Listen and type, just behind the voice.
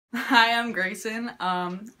Hi, I'm Greyson.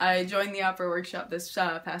 I joined the opera workshop this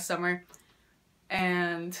past summer,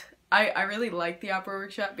 and I really like the opera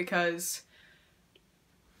workshop because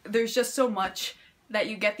there's just so much that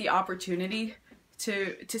you get the opportunity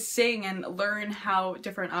to sing and learn how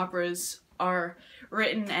different operas are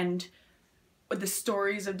written and the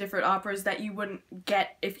stories of different operas that you wouldn't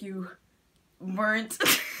get if you weren't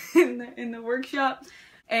in the workshop.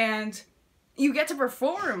 And you get to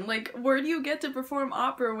perform. Like, where do you get to perform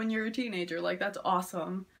opera when you're a teenager? Like, that's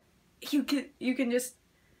awesome. You can just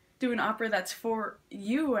do an opera that's for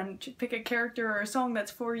you and pick a character or a song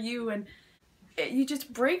that's for you, and you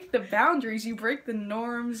just break the boundaries, you break the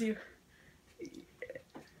norms,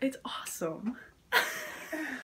 it's awesome.